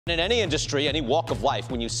In any industry, any walk of life,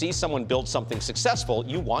 when you see someone build something successful,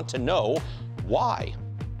 you want to know why.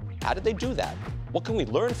 How did they do that? What can we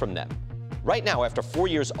learn from them? Right now, after 4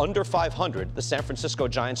 years under 500, the San Francisco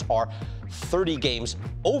Giants are 30 games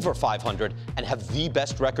over 500 and have the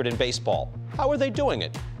best record in baseball. How are they doing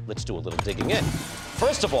it? Let's do a little digging in.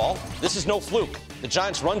 First of all, this is no fluke. The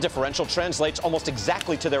Giants' run differential translates almost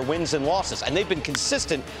exactly to their wins and losses, and they've been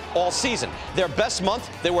consistent all season. Their best month,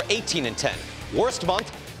 they were 18-10. Worst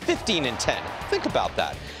month, 15-10. Think about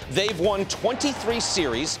that. They've won 23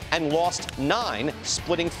 series and lost 9,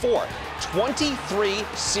 splitting 4. 23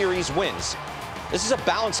 series wins. This is a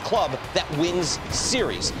balanced club that wins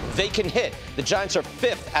series. They can hit. The Giants are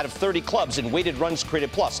 5th out of 30 clubs in weighted runs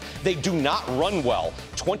created plus. They do not run well.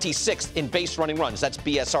 26th in base running runs. That's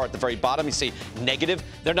BSR at the very bottom. You see negative.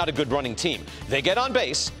 They're not a good running team. They get on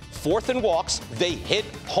base. 4th in walks, they hit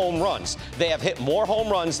home runs. They have hit more home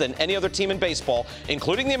runs than any other team in baseball,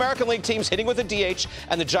 including the American League teams hitting with a DH,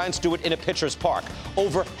 and the Giants do it in a pitcher's park.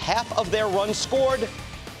 Over half of their runs scored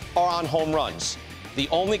are on home runs. The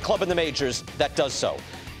only club in the majors that does so.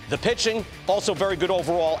 The pitching, also very good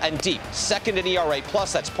overall and deep. 2nd in ERA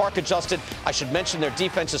plus, that's park adjusted. I should mention their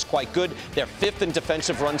defense is quite good. They're 5th in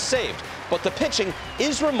defensive runs saved. But the pitching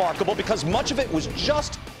is remarkable because much of it was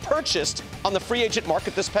just purchased on the free agent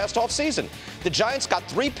market this past offseason. The Giants got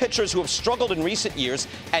 3 pitchers who have struggled in recent years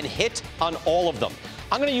and hit on all of them.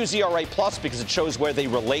 I'm going to use ERA plus because it shows where they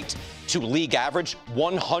relate to league average.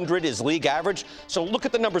 100 is league average. So look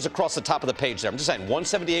at the numbers across the top of the page there. I'm just saying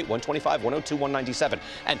 178, 125, 102, 197,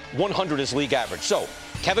 and 100 is league average. So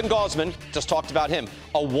Kevin Gausman, just talked about him,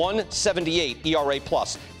 a 178 ERA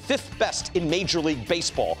plus. 5th best in Major League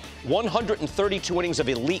Baseball, 132 innings of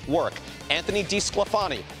elite work. Anthony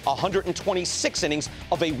DeSclafani, 126 innings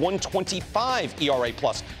of a 125 ERA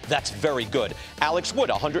plus. That's very good. Alex Wood,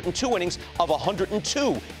 102 innings of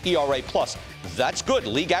 102 ERA plus. That's good.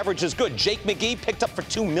 League average is good. Jake McGee picked up for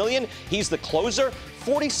 $2 million. He's the closer.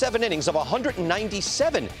 47 innings of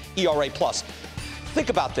 197 ERA plus. Think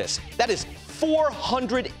about this. That is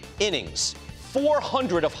 400 innings.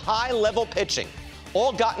 400 of high-level pitching.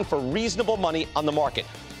 All gotten for reasonable money on the market.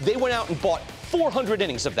 They went out and bought 400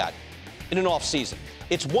 innings of that in an offseason.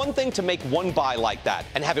 It's one thing to make one buy like that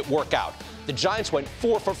and have it work out. The Giants went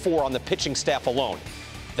 4 for 4 on the pitching staff alone.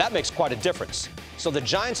 That makes quite a difference. So the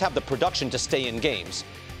Giants have the production to stay in games.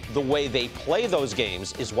 The way they play those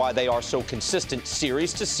games is why they are so consistent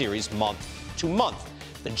series to series, month to month.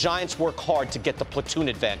 The Giants work hard to get the platoon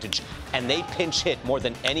advantage, and they pinch hit more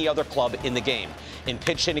than any other club in the game. In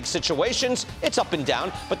pinch hitting situations, it's up and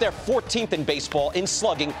down, but they're 14th in baseball in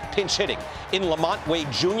slugging pinch hitting. In Lamont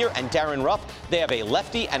Wade Jr. and Darren Ruff, they have a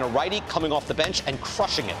lefty and a righty coming off the bench and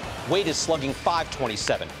crushing it. Wade is slugging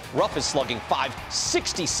 .527. Ruff is slugging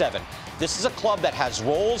 .567. This is a club that has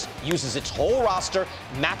roles, uses its whole roster,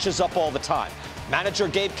 matches up all the time. Manager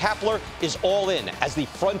Gabe Kapler is all in as the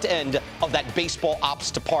front end of that baseball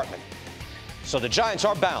ops department. So the Giants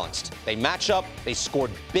are balanced. They match up. They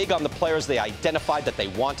scored big on the players they identified that they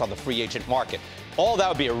want on the free agent market. All that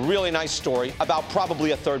would be a really nice story about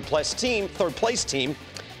probably a third place team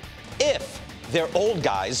if their old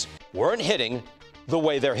guys weren't hitting the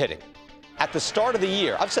way they're hitting. At the start of the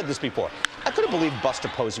year, I've said this before, I could have believed Buster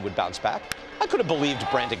Posey would bounce back. I could have believed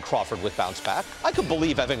Brandon Crawford would bounce back. I could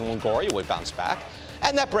believe Evan Longoria would bounce back.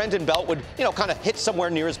 And that Brandon Belt would, kind of hit somewhere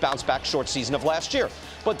near his bounce back short season of last year.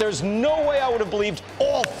 But there's no way I would have believed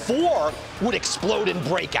all 4 would explode and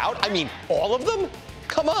break out. I mean, all of them?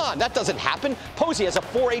 Come on, that doesn't happen. Posey has a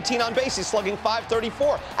 .418 on base. He's slugging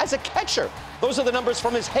 .534 as a catcher. Those are the numbers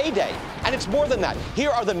from his heyday. And it's more than that.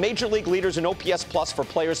 Here are the major league leaders in OPS plus for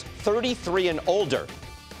players 33 and older.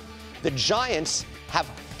 The Giants have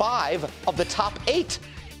 5 of the top 8.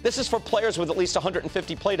 This is for players with at least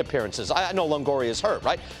 150 plate appearances. I know Longoria is hurt,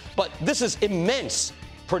 right? But this is immense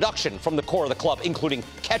production from the core of the club, including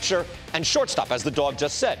catcher and shortstop, as the dog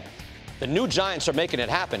just said. The new Giants are making it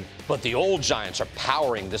happen, but the old Giants are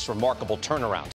powering this remarkable turnaround.